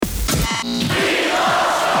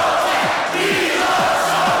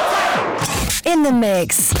in the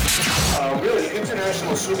mix. Really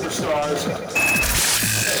international superstars.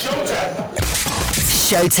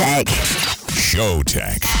 Showtech.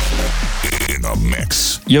 Showtech in the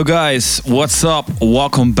mix. Yo guys, what's up?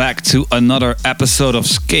 Welcome back to another episode of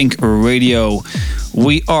Skink Radio.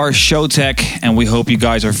 We are Showtech and we hope you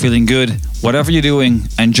guys are feeling good. Whatever you're doing,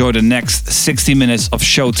 enjoy the next 60 minutes of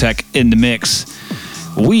Showtech in the mix.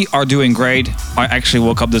 We are doing great. I actually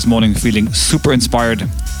woke up this morning feeling super inspired.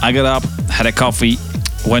 I got up, had a coffee,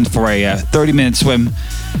 went for a 30-minute swim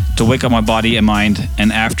to wake up my body and mind,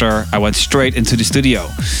 and after I went straight into the studio.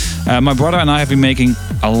 My brother and I have been making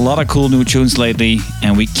a lot of cool new tunes lately,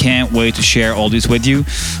 and we can't wait to share all these with you.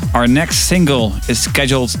 Our next single is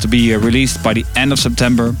scheduled to be released by the end of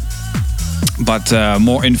September, but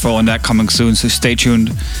more info on that coming soon, so stay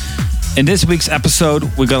tuned. In this week's episode,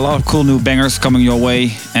 we got a lot of cool new bangers coming your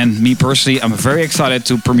way, and me personally, I'm very excited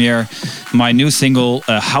to premiere my new single,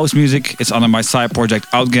 House Music. It's under my side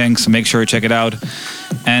project, Outgang, so make sure you check it out.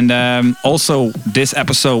 And also, this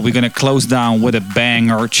episode, we're going to close down with a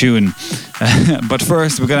banger tune. But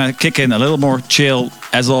first, we're going to kick in a little more chill,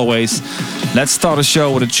 as always. Let's start the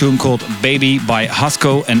show with a tune called Baby by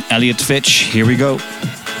Husko and Elliot Fitch. Here we go.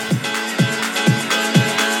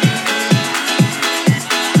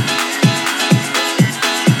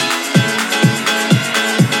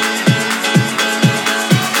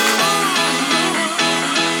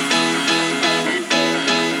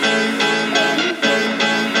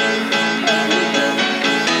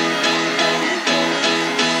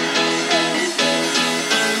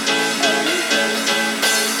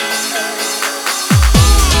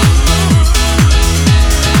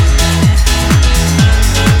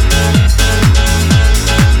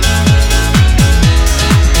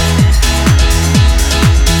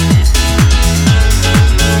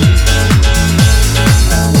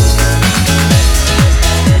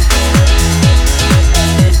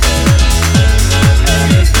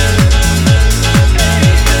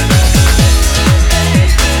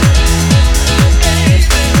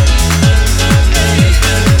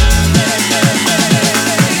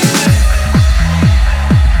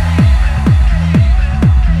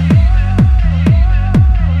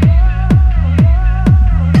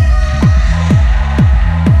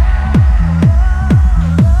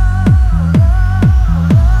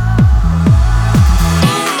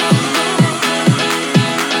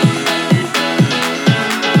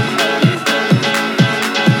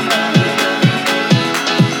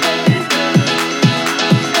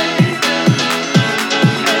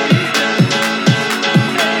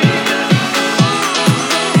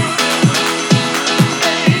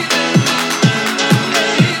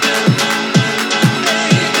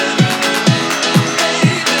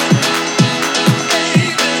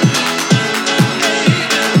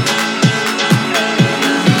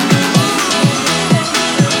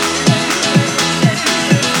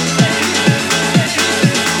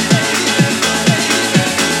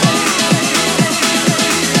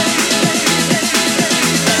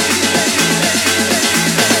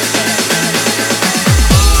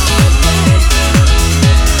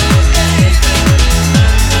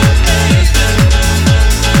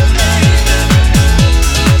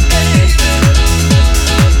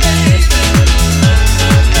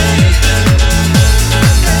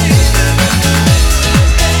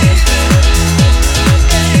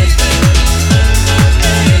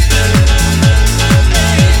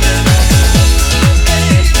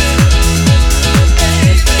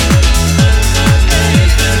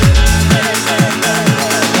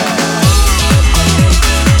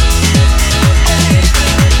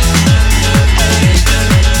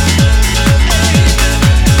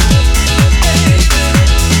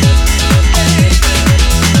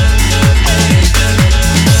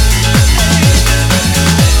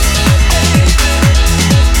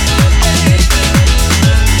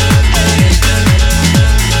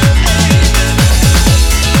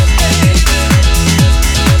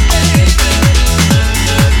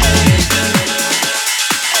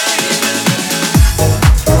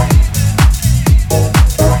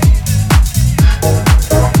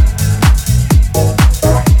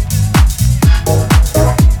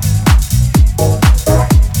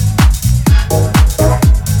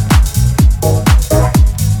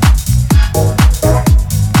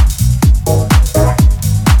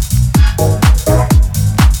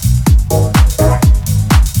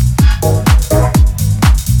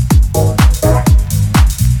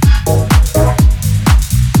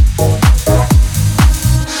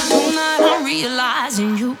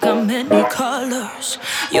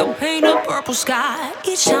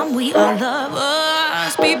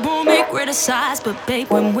 People may criticize, but babe,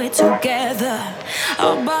 when we're together,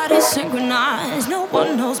 our bodies synchronized. No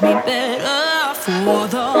one knows me better. For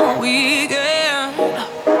the weekend,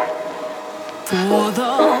 for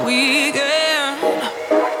the weekend,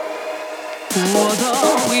 for the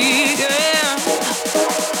weekend.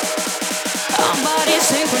 Our bodies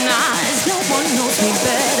synchronized. No one knows me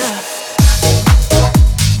better.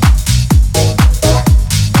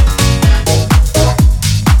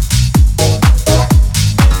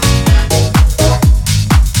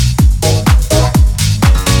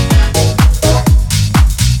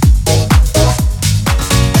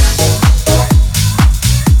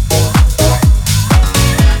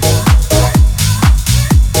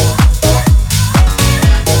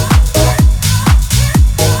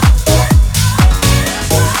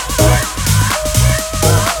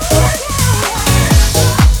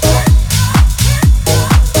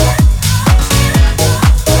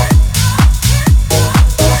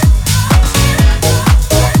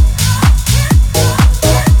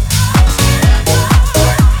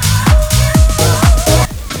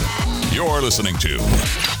 Listening to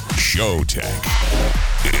Showtek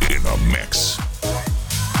in the mix.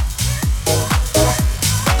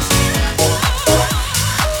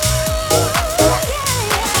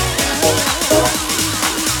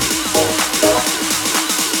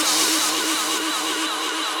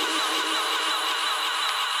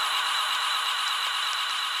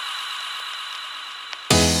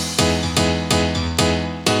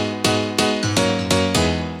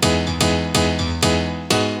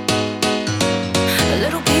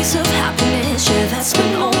 Of happiness, yeah, that's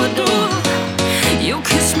been overdue. You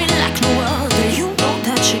kiss me like no other, you know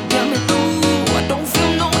that you get me through. I don't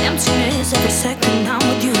feel no emptiness every second I'm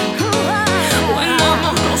with you. When I'm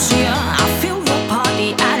up close to you, I feel your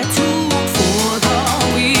party attitude. For the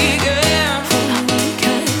weekend, for the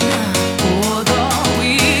weekend, for the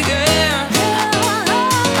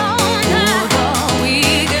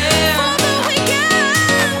weekend.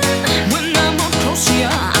 When I'm up close to you,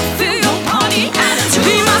 I feel your party attitude.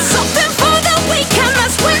 Be my something for the weekend,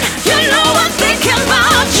 that's when you know I'm thinking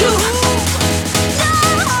about you.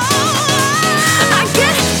 I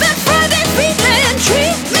get that Friday feeling,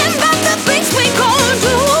 dreaming about the things we gon'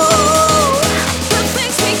 do. The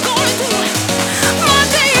things we gon' do.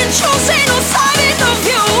 Monday and Tuesday, no sign of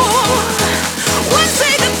you.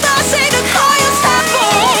 Wednesday to Thursday, the car is half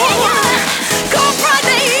full. Go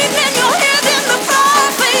Friday evening, you're hitting the floor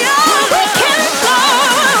for your weekend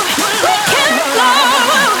love, weekend love.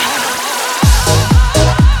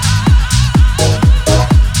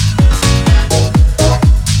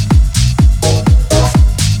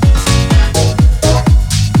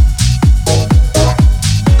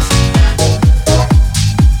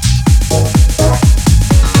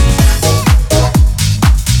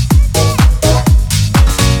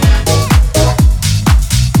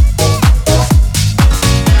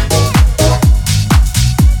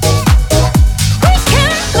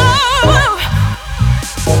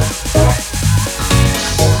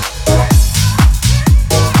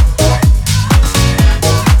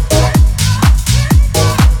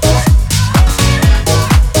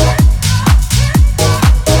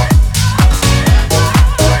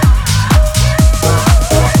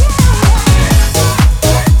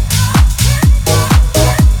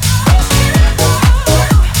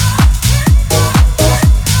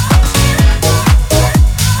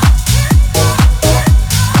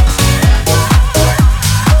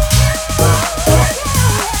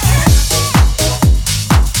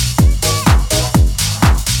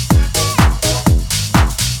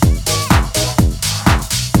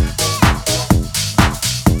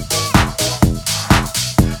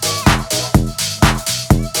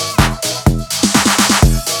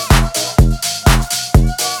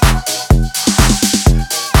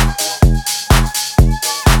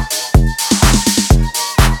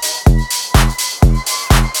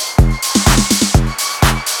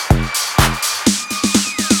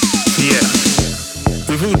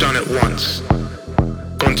 We've all done it once.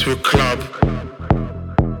 Gone to a club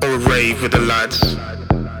or a rave with the lads.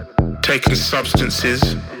 Taken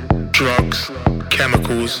substances, drugs,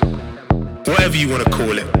 chemicals, whatever you want to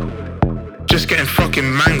call it. Just getting fucking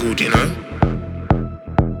mangled, you know?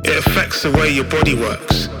 It affects the way your body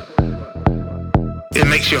works. It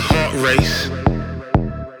makes your heart race.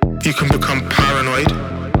 You can become paranoid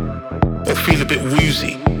or feel a bit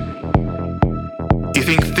woozy. You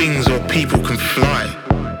think things or people can fly.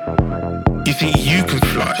 You think you can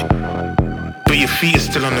fly, but your feet are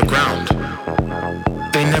still on the ground.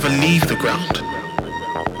 They never leave the ground.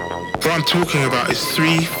 What I'm talking about is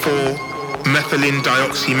 3,4 methylene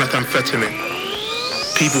dioxymethamphetamine.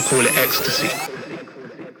 People call it ecstasy.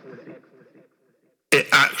 It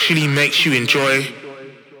actually makes you enjoy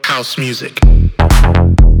house music.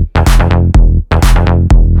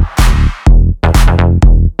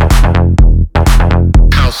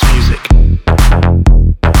 House music.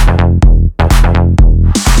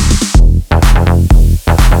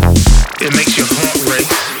 It makes your heart race.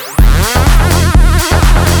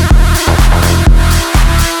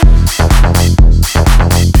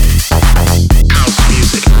 House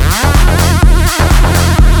music.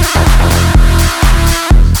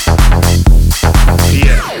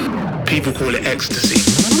 Yeah, people call it ecstasy.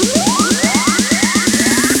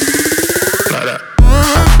 Like that.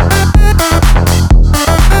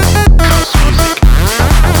 House music.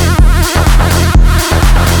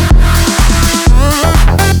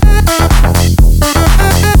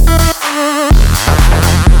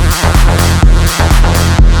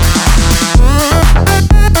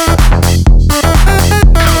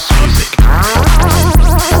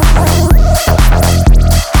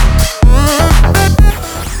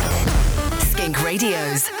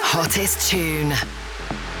 Radio's hottest tune.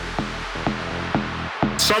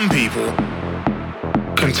 Some people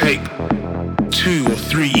can take 2 or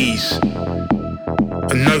 3 E's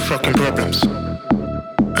and no fucking problems.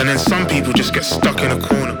 And then some people just get stuck in a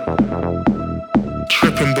corner,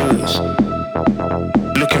 tripping balls,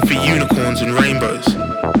 looking for unicorns and rainbows.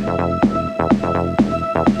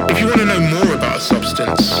 If you want to know more about a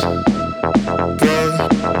substance, well,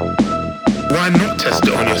 why not test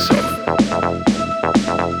it on yourself?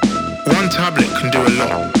 One tablet can do a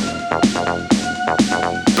lot.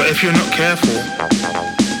 But if you're not careful,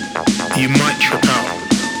 you might trip out.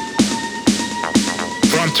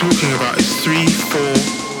 What I'm talking about is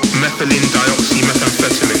 3,4-methylene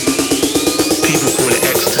dioxymethamphetamine. People call it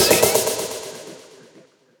ecstasy.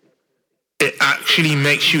 It actually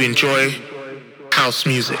makes you enjoy house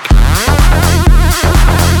music.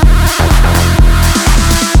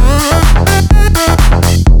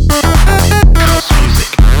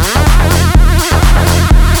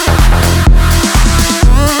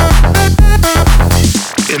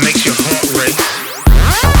 It makes your heart race.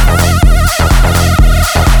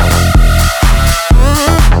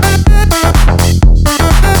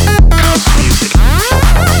 House music.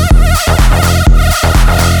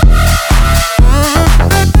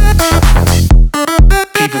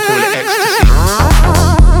 People call it ecstasy.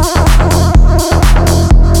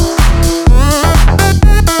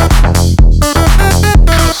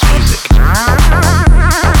 House music.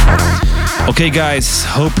 Okay guys,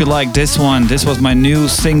 hope you like this one. This was my new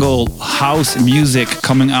single, House Music,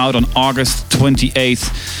 coming out on August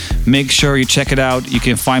 28th. Make sure you check it out. You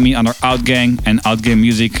can find me under Outgang and Outgang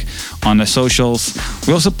Music on the socials.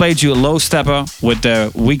 We also played you a Low Stepper with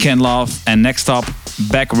the Weekend Love, and next up,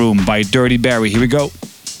 Backroom by Dirty Barry. Here we go.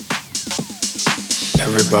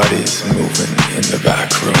 Everybody's moving in the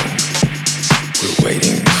back room. We're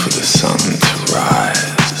waiting for the sun to rise.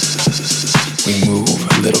 We move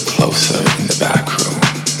a little closer in the back room,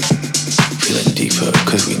 feeling deeper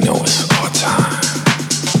cause we know it's our time.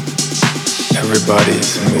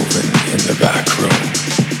 Everybody's moving in the back room.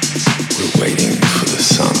 We're waiting for the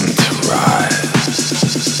sun to rise.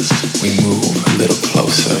 We move a little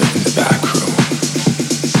closer in the back room,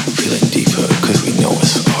 feeling deeper cause we know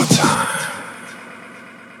it's our time.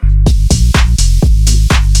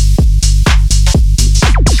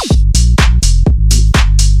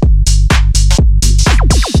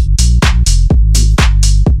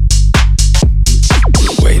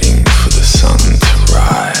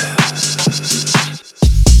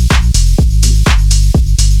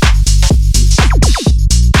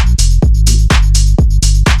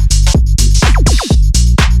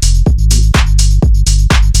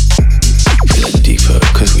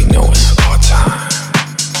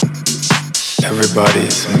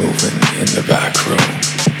 Everybody's moving in the back room.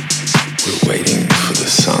 We're waiting for the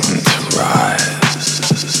sun to rise.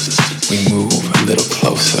 We move a little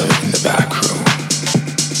closer in the back room,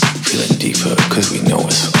 feeling deeper cause we know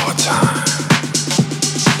it's our time.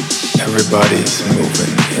 Everybody's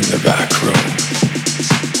moving in the back room.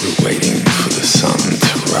 We're waiting for the sun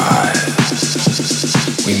to rise.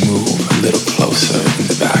 We move a little closer in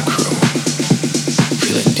the back room,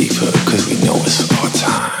 feeling deeper cause we know it's our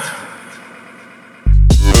time.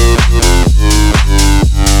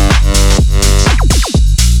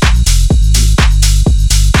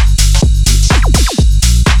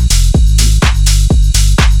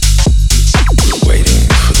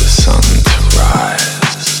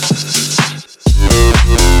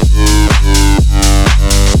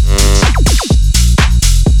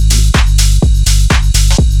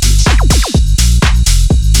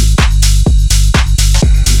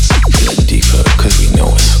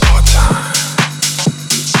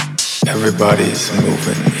 Everybody's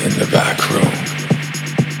moving in the back room.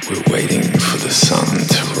 We're waiting for the sun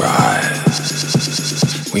to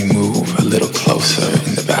rise. We move a little closer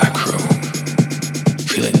in the back room,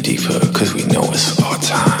 feeling deeper because we know it's our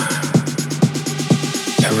time.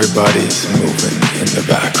 Everybody's moving in the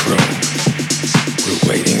back room.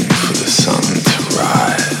 We're waiting for the sun to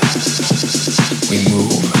rise. We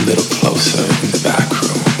move a little closer in the back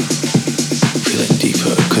room, feeling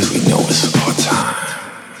deeper because we know it's our time.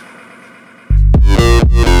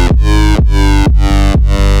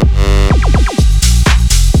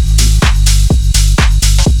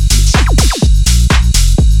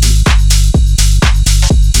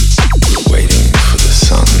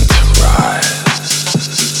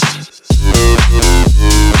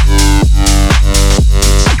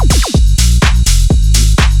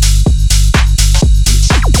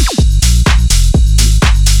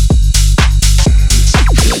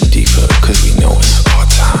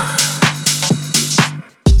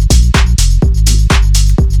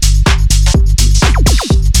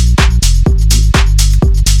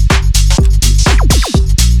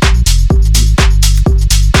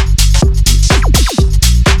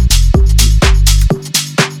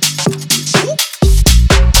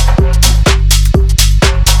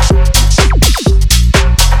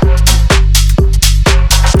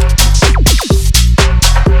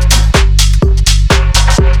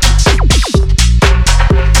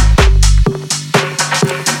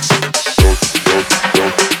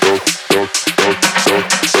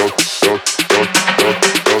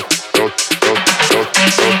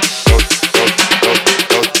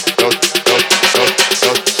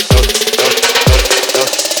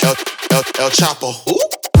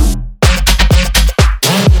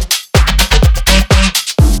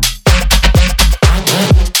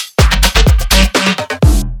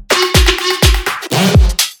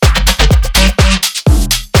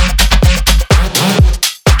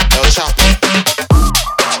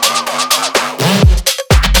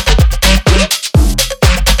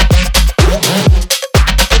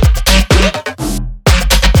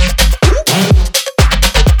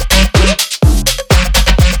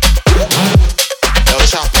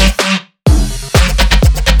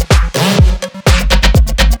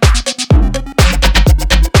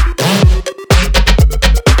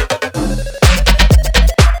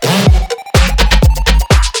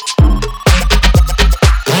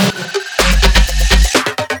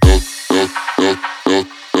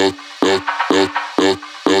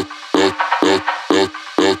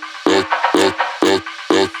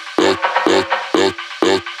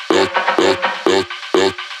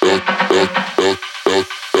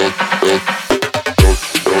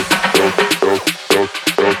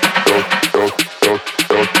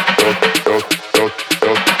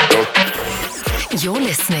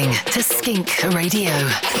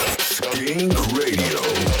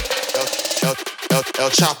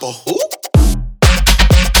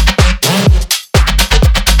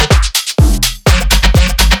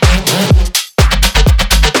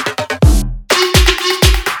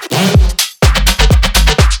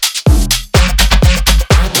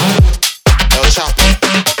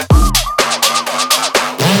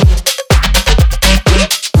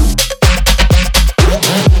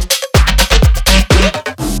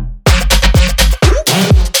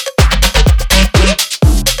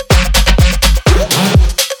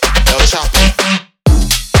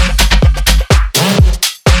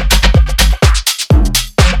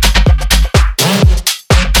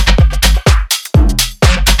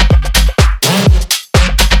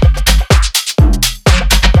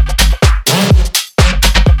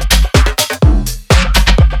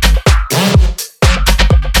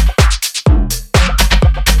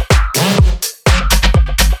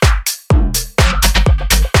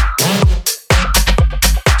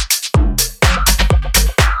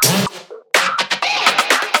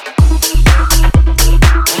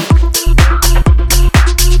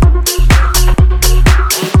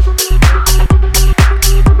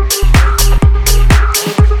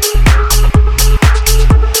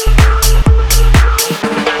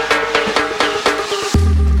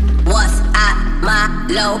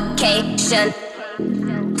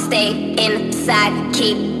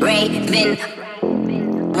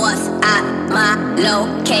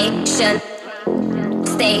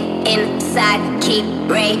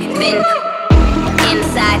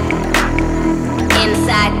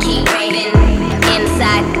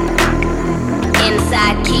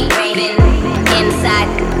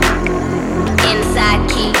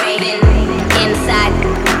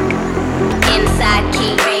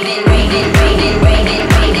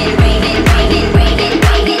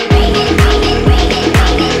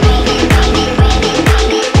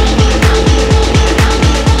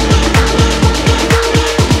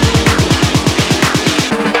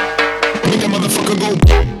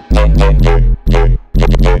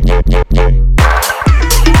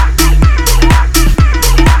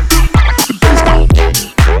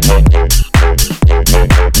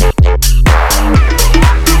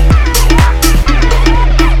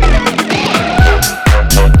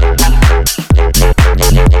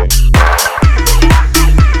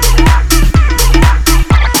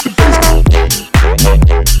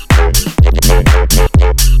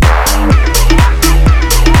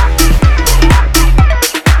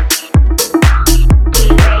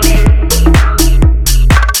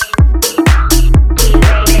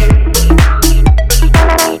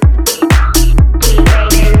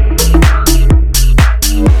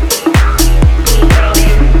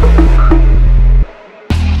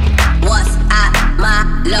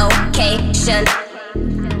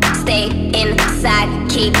 stay inside,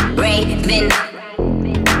 keep raving.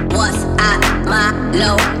 What's at my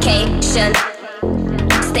location?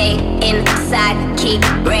 Stay inside, keep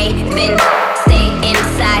raving. Stay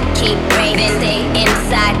inside, keep raving. Stay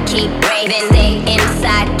inside, keep raving. Stay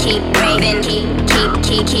inside, keep raving.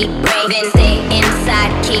 Keep raving. Stay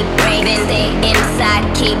inside, keep raving. Stay inside,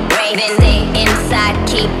 keep raving. Stay inside,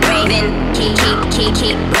 keep raving. Keep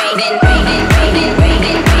raving. Raving, raving, raving,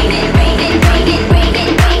 raving, raving, raving, raving,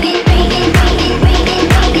 raving, raving, raving, raving,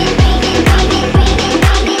 raving,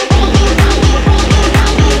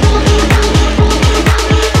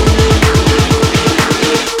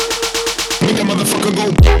 make a motherfucker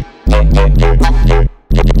go.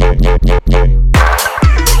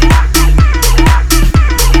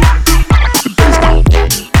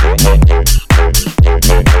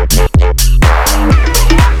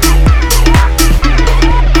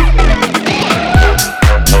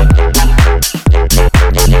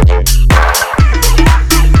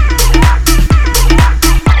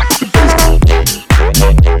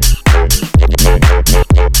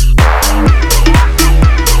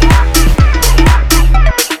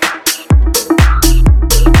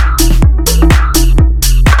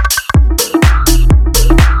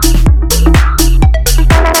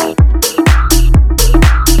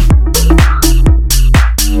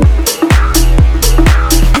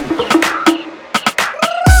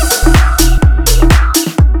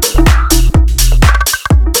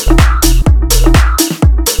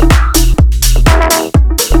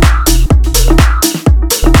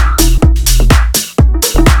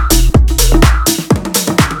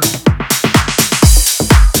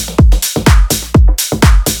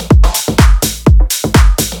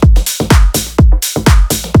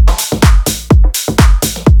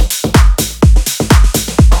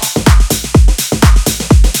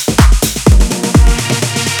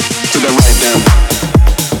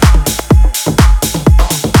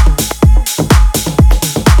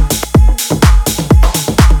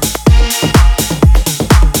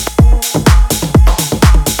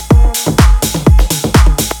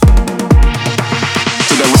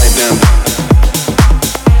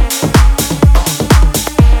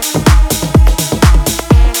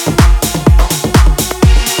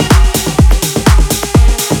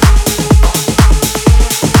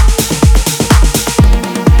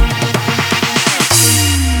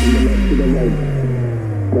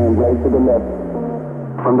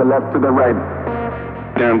 left to the right,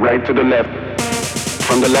 then right to the left.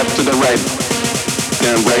 From the left to the right,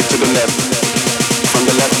 then right to the left. From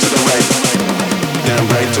the left to the right, then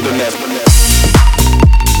right to the left.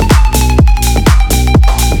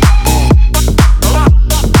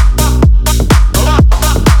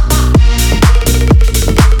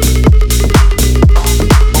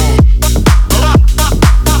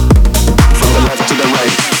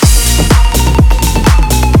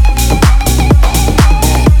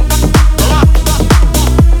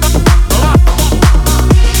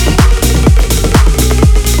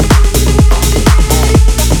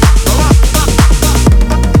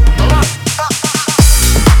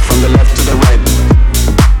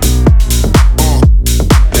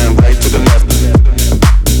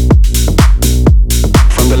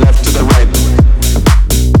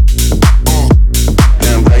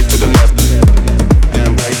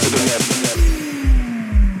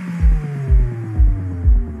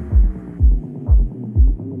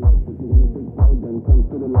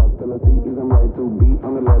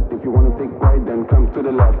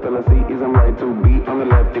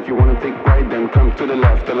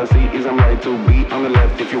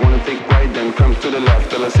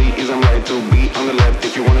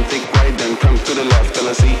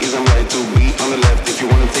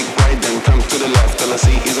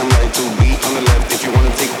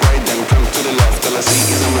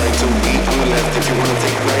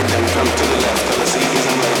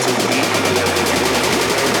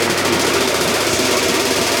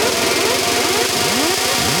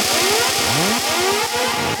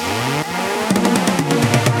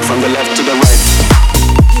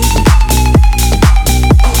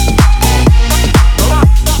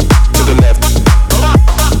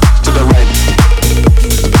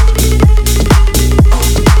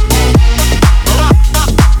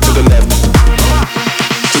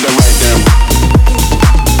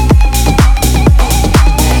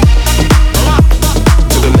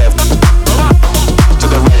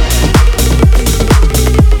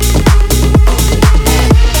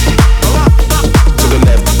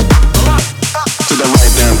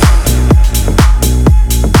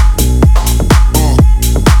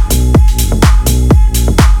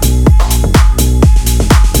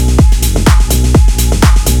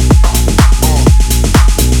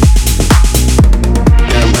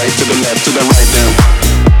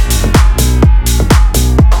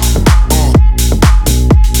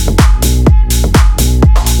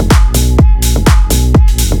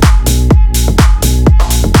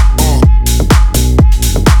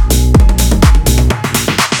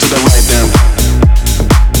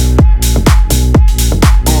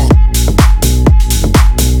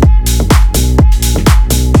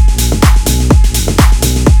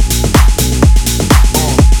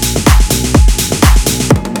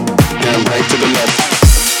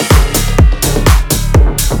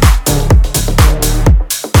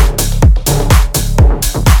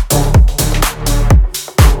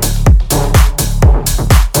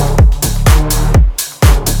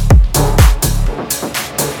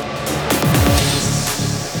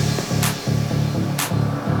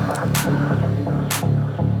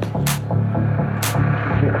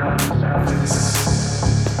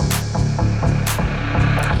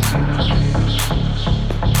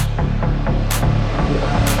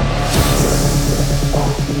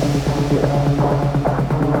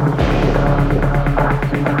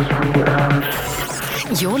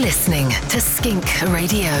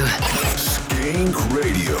 Radio. Skink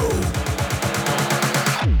Radio.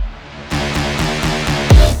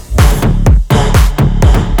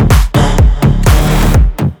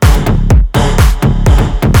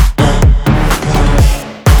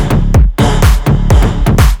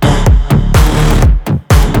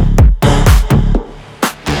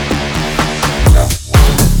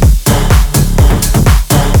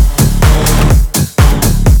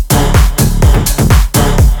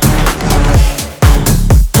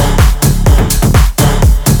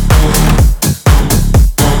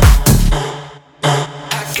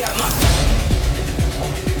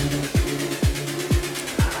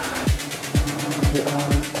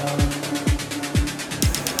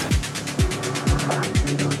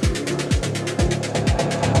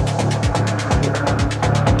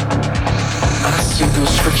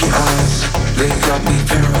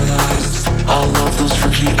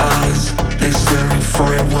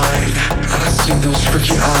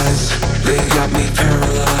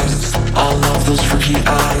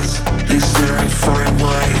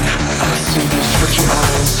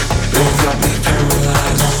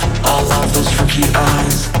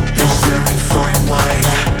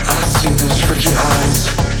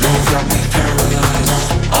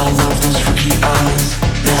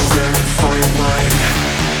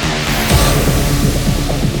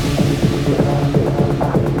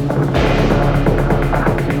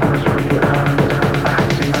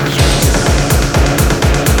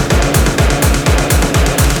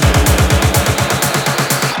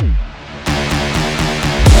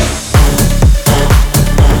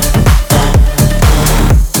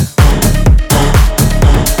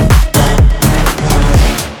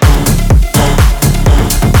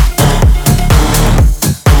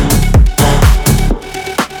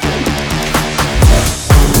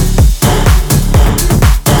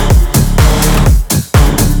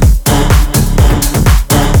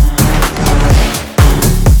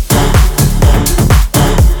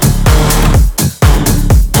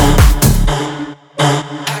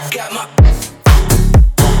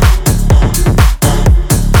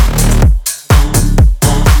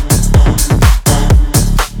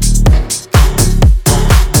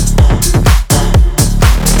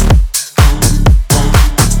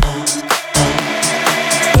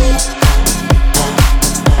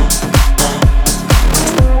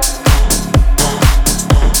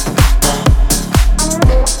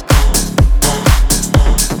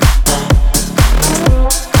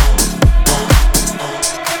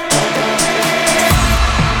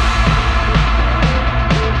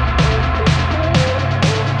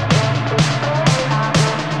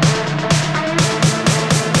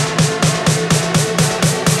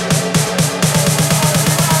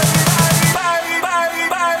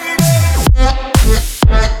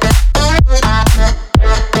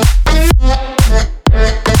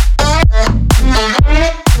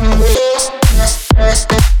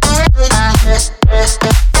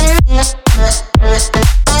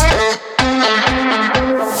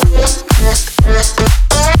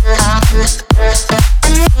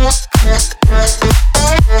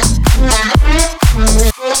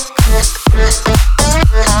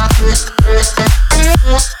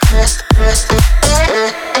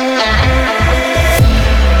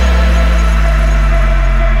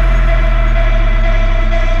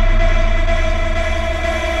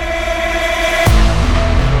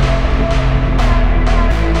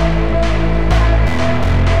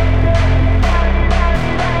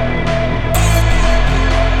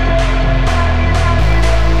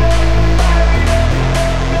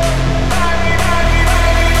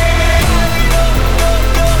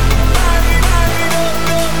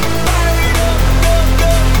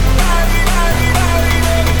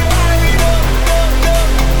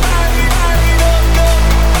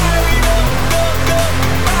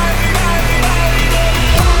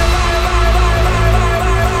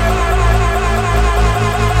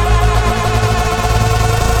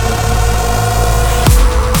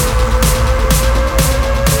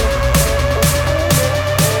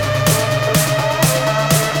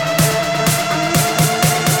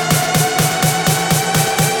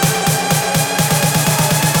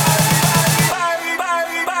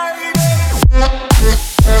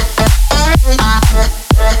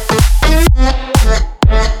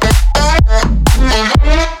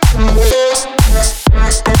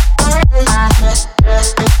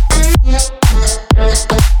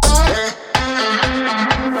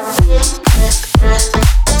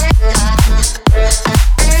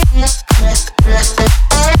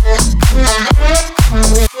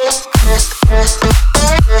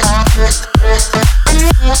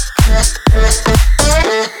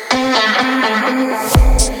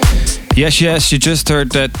 Yes, you just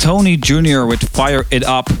heard Tony Jr. with Fire It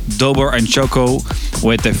Up, Dober and Choco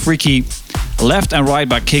with the freaky Left and Right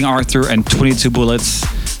by King Arthur and 22 Bullets.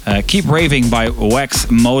 Keep Raving by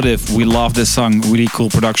Wax Motive. We love this song, really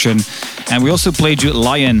cool production. And we also played you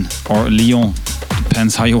Lion or Lion,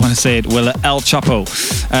 depends how you want to say it, with El Chapo.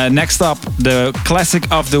 Next up, the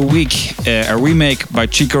classic of the week, a remake by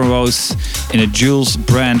Chico Rose in a Jules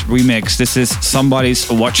Brand remix. This is Somebody's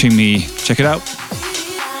Watching Me. Check it out.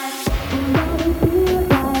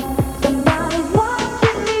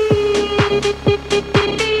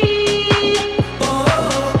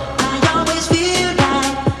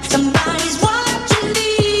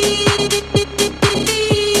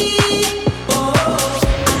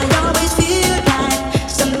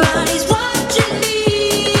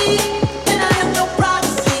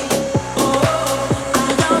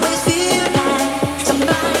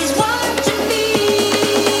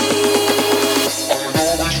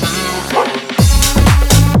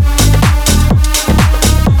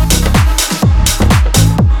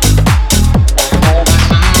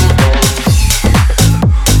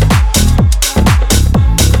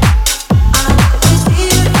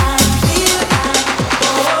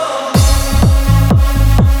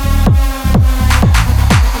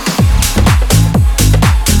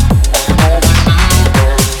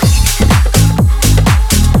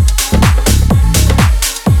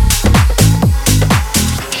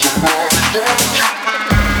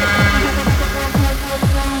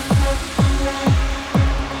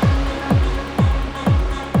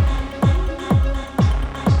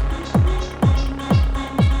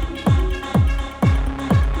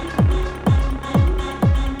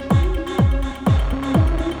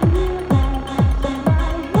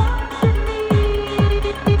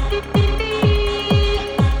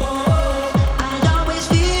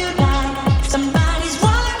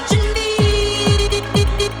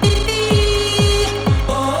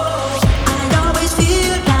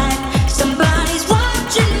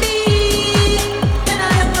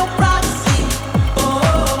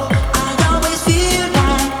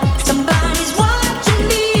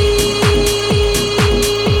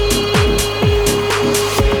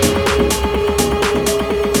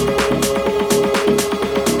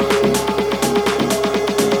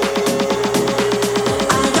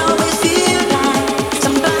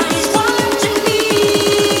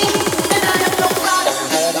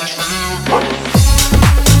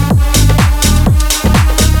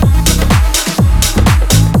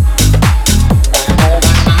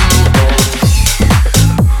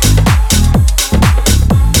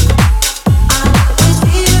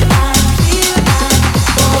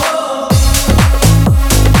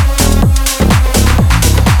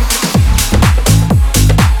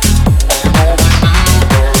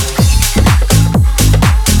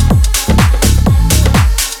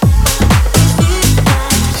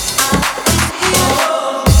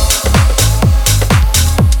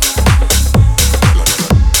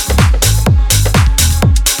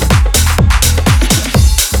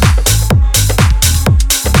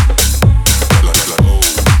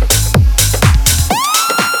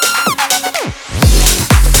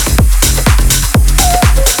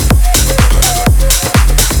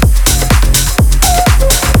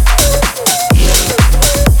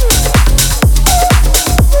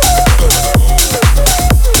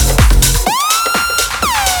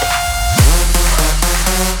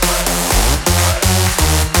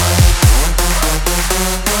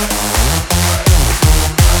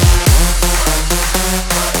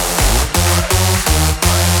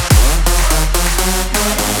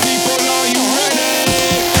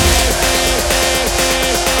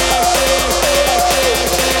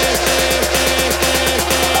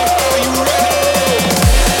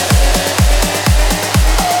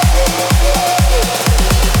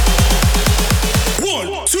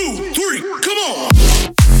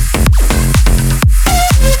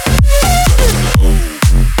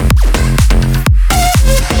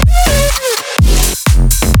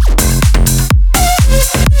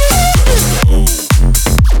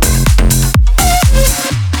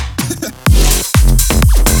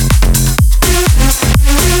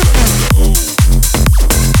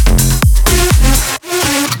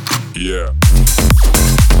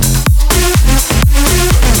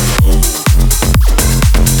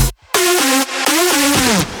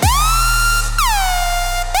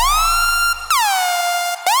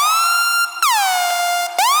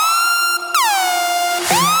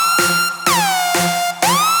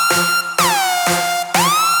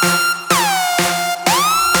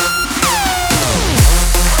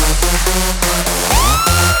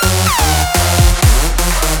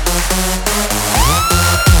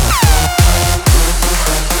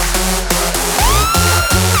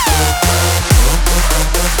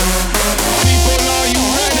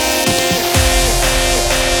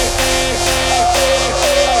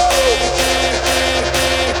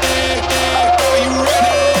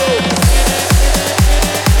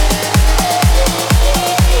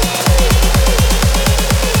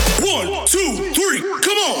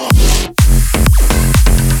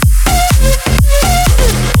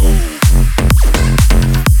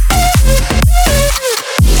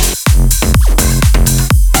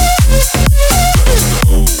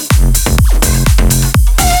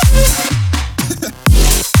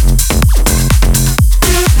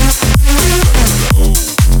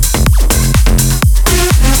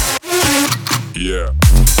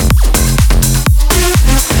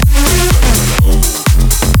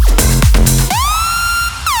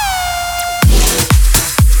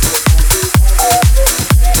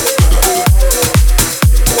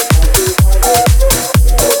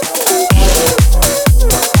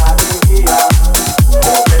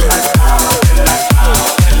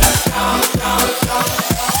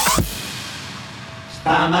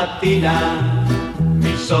 Stamattina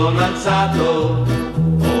mi sono alzato,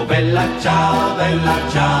 oh bella ciao, bella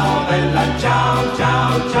ciao, bella ciao,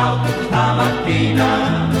 ciao, ciao.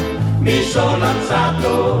 Stamattina mi sono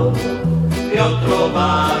alzato e ho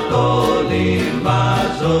trovato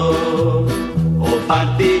l'invaso. Oh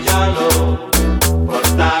partigiano,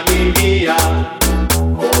 portami via,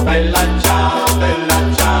 oh bella ciao,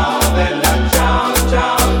 bella ciao, bella ciao,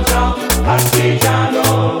 ciao, ciao.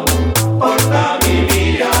 Partigiano, portami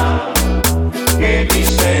via, che mi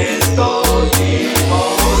sento di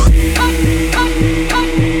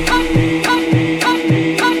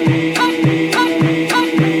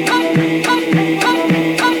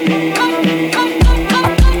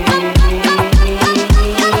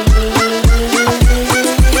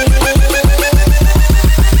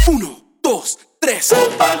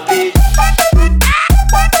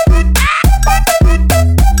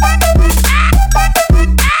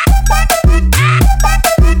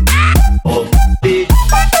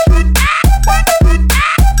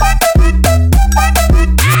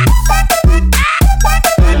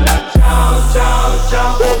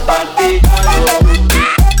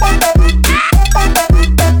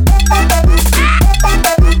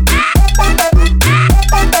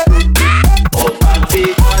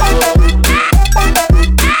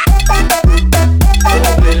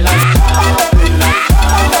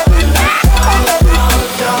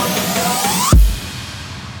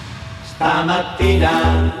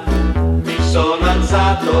Stamattina mi sono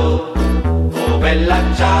alzato, oh bella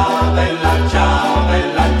ciao, bella ciao,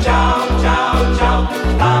 bella ciao, ciao, ciao.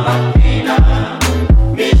 Stamattina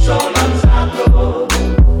mi sono alzato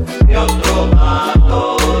e ho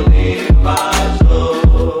trovato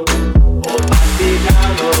l'invaso. Oh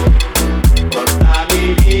partigiano,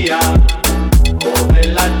 portami via, oh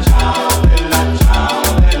bella ciao, bella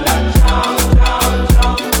ciao, bella ciao, ciao,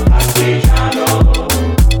 ciao. Partigiano,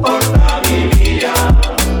 portami via,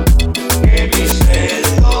 che mi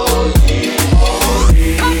sento di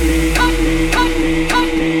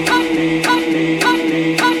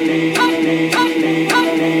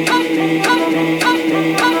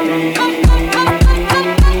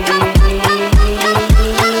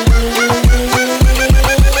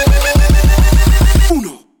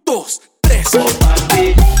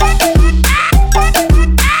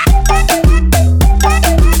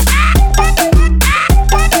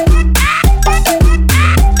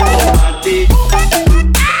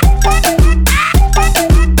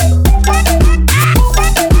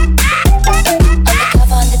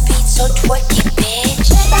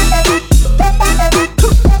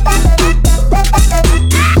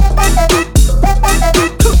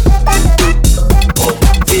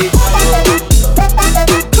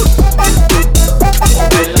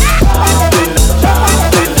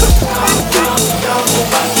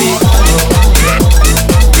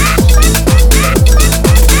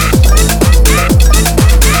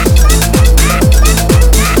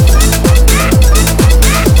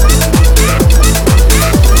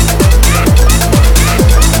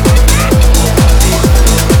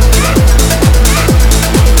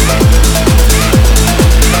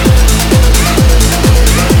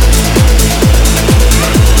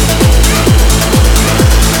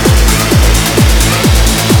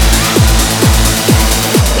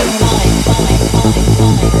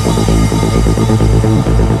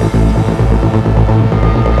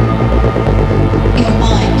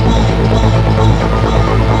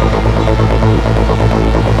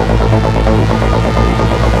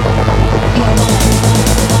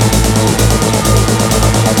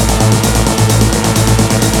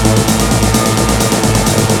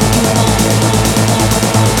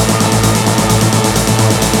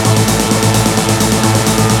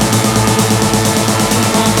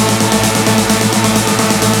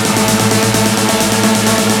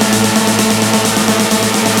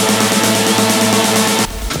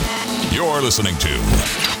listening to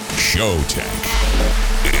Showtek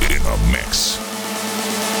in the mix.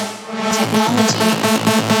 Technology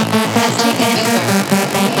has taken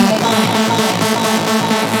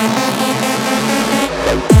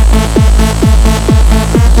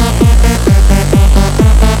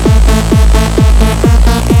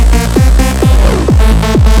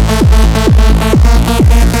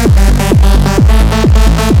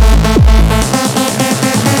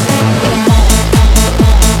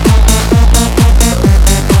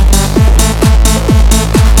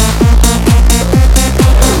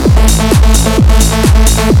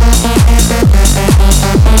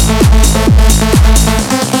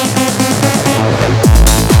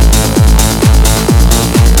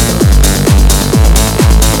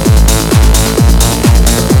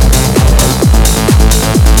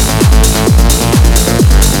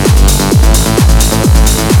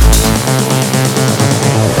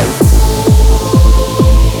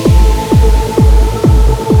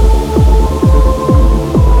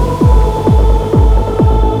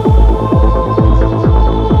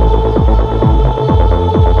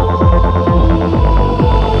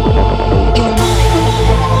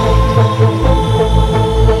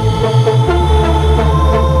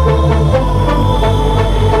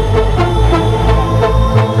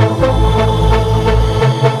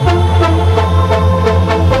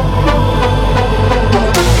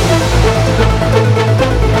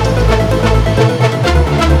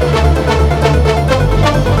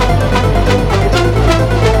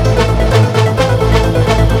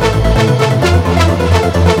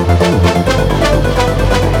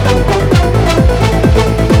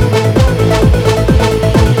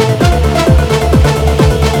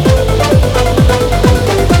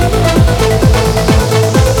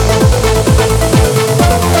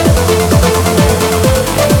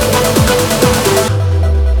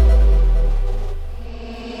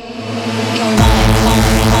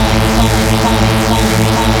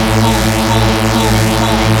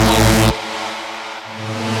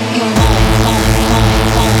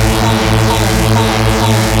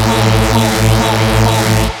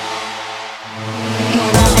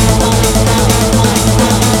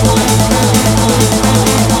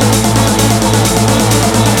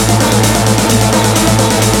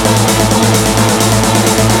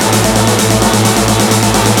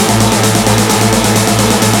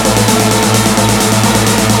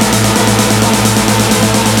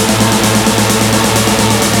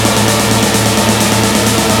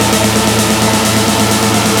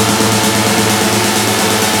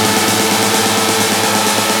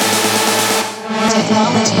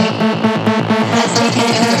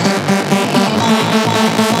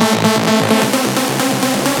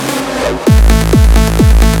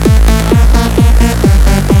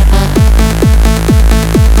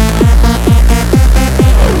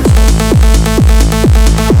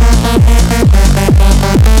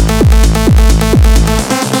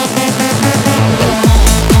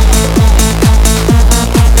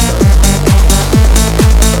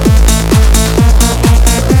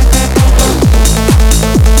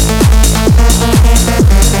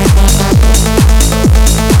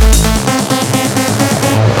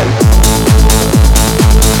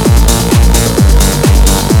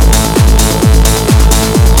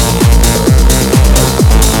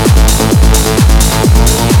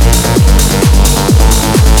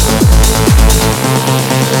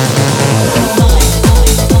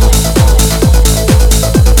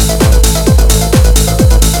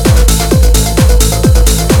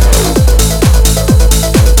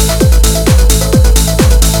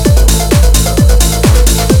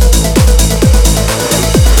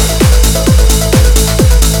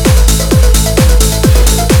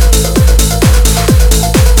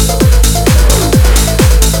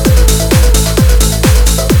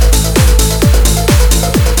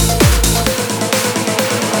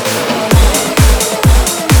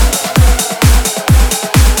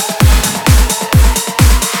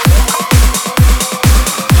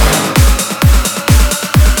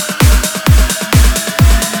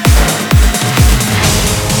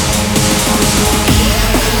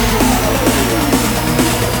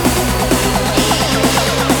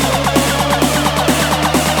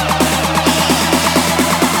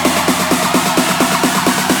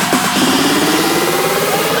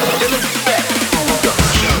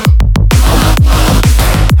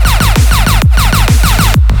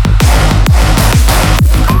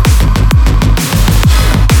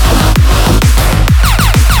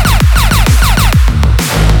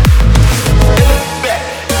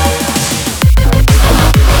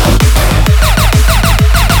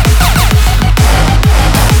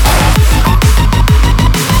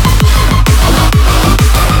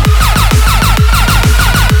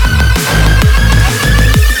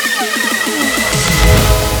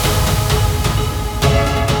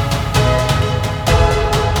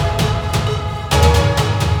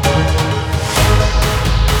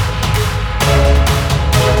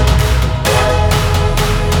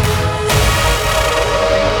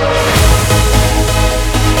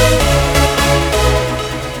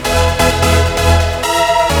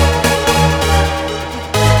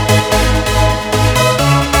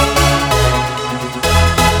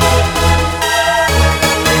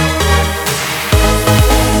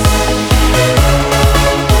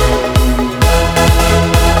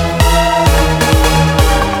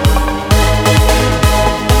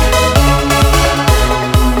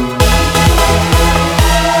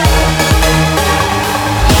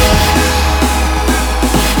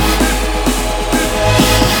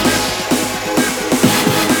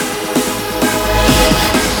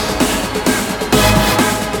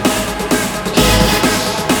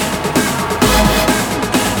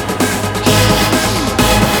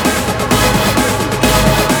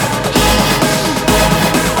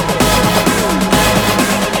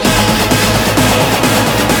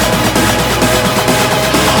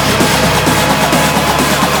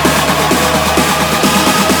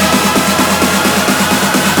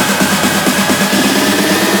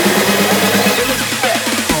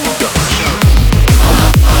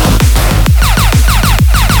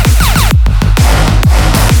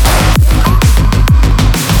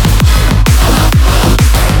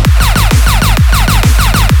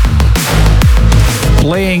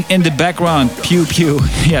Playing in the background, Pew Pew,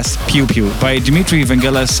 yes, Pew Pew, by Dimitri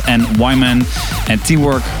Vangelis and Wyman and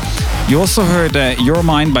Teamwork. You also heard Your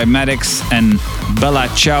Mind by Maddox and Bella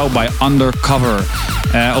Ciao by Undercover.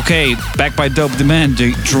 Okay, back by Dope Demand,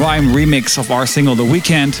 the Drime remix of our single The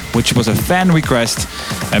Weekend, which was a fan request.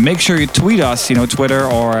 Make sure you tweet us, Twitter,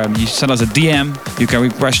 or you send us a DM. You can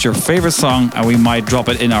request your favorite song and we might drop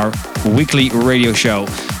it in our weekly radio show.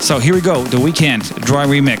 So here we go, The Weekend, Drime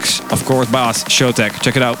remix, of course by us, Showtek.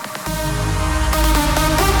 Check it out.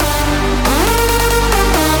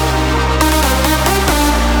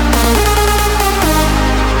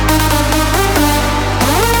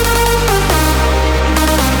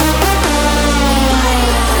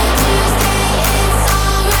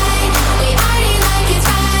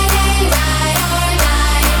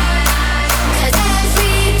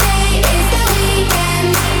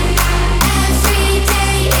 Every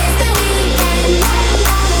day is the weekend.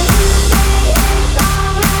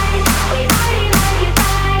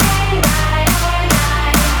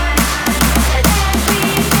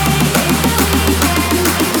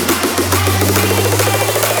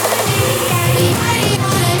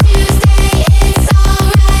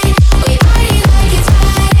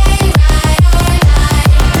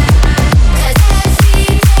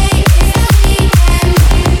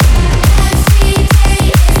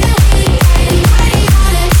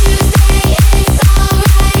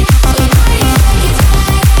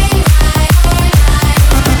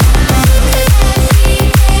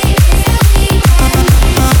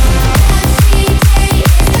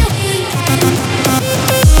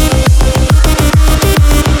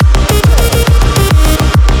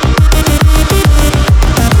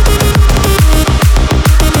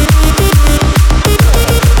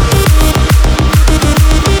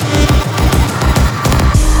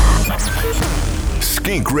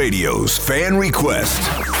 Skink Radio's fan request.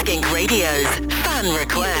 Skink Radio's fan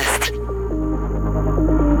request.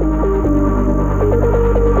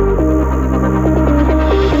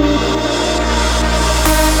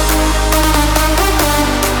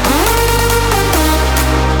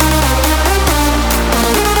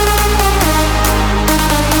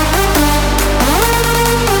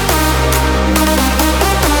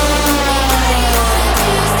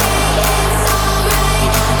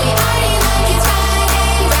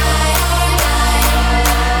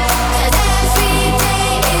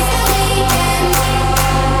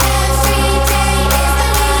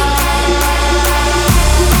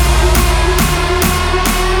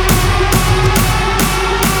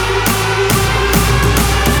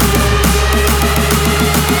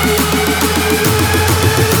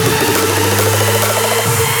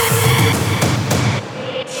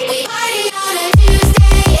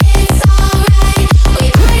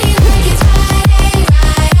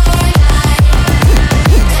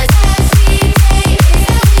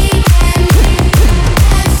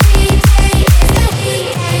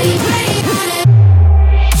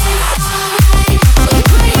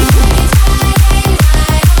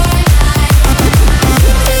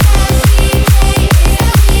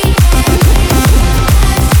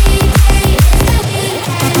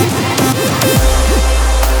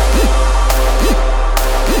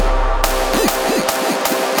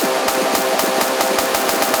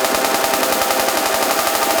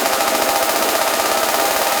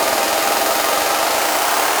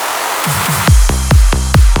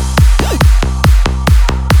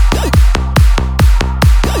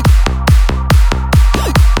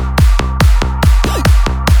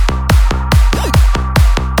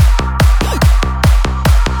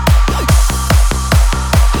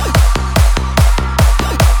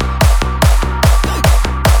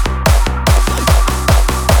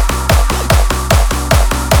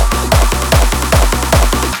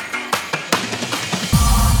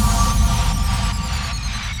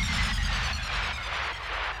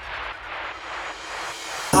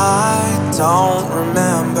 don't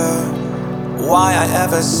remember why I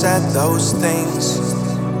ever said those things.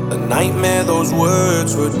 The nightmare those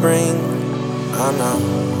words would bring, I know.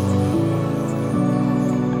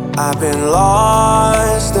 I've been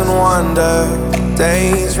lost in wonder,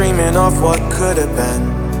 days dreaming of what could have been.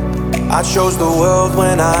 I chose the world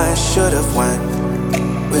when I should have went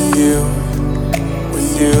with you,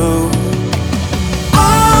 with you.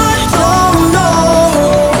 I don't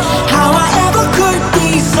know how I ever could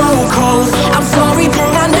be so cold. I'm sorry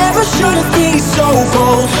that I never should have been so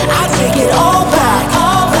bold. I take it all back,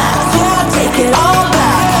 yeah, I take it all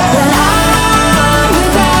back. But I'm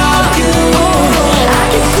without you, I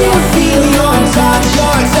can still feel your touch.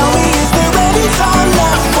 Tell me, is there any time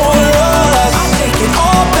left for us? I take it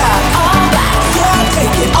all back, yeah, I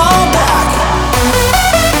take it all back.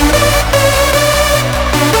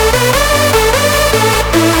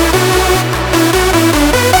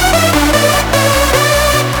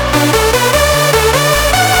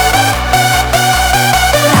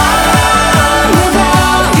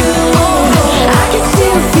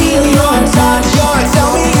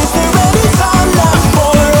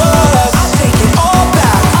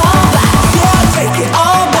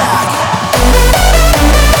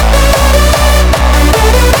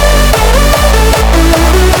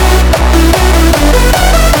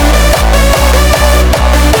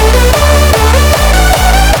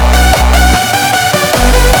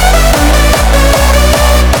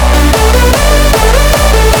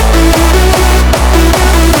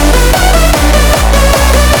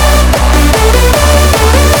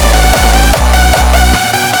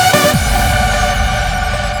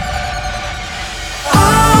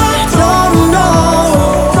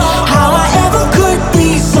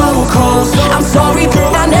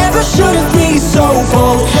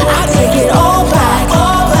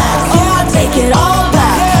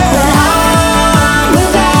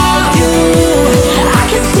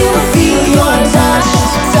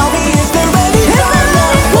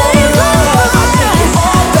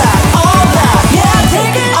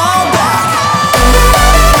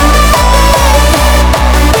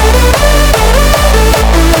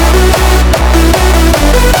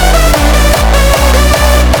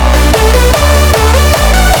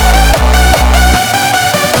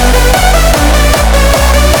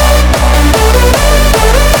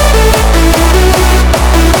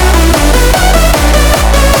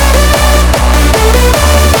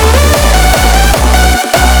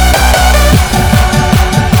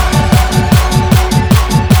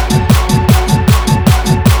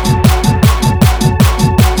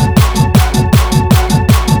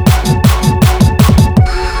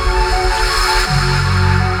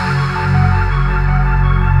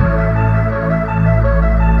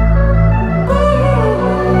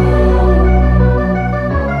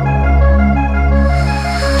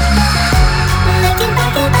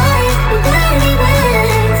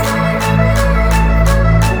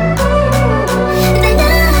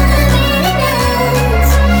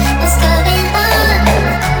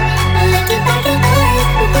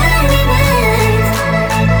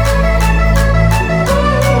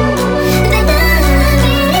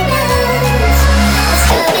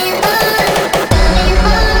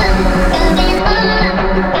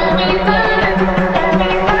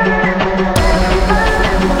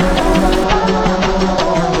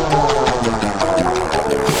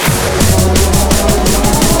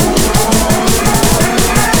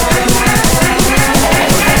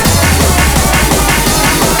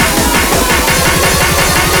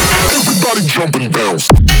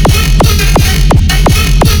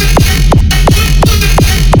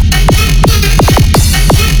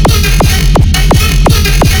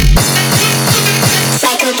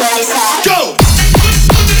 Go!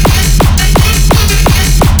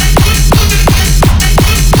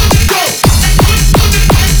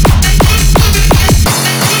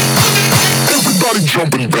 Everybody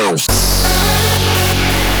jump and bounce.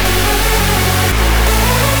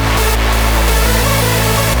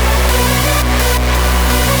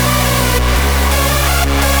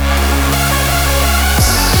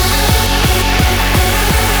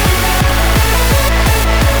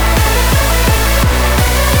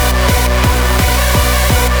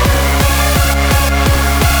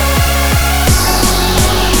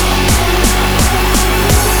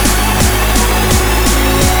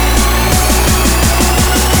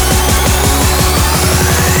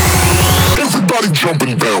 Jump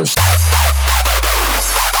and bounce.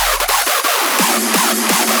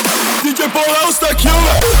 DJ Paul House, the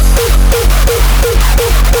killer.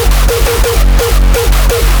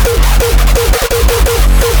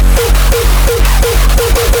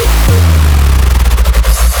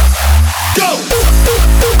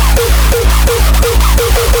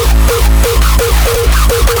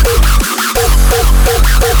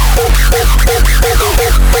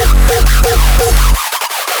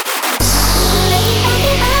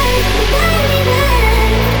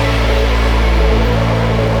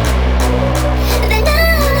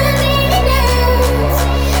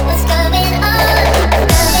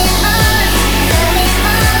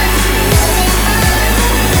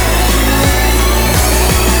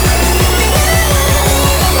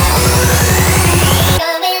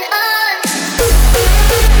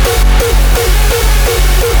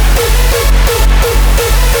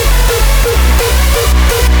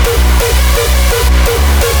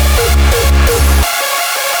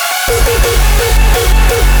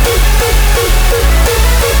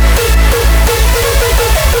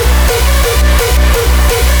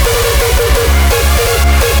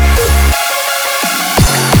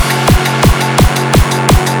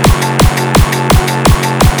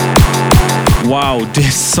 Wow,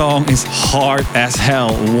 this song is hard as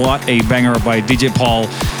hell. What a banger by DJ Paul.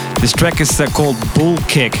 This track is called Bull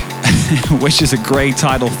Kick, which is a great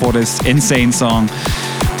title for this insane song.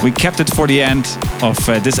 We kept it for the end of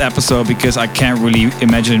this episode because I can't really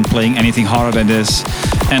imagine playing anything harder than this.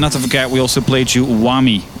 And not to forget, we also played you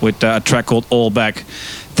Wami with a track called All Back.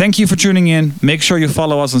 Thank you for tuning in. Make sure you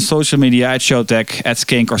follow us on social media at Showtek, at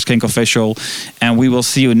Skink or Skink Official. And we will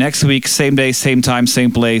see you next week, same day, same time,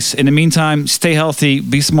 same place. In the meantime, stay healthy,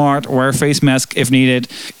 be smart, wear a face mask if needed,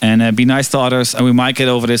 and be nice to others. And we might get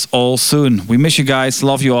over this all soon. We miss you guys.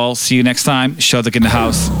 Love you all. See you next time. Showtek in the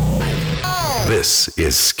house. This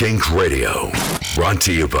is Skink Radio, brought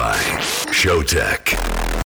to you by Showtek.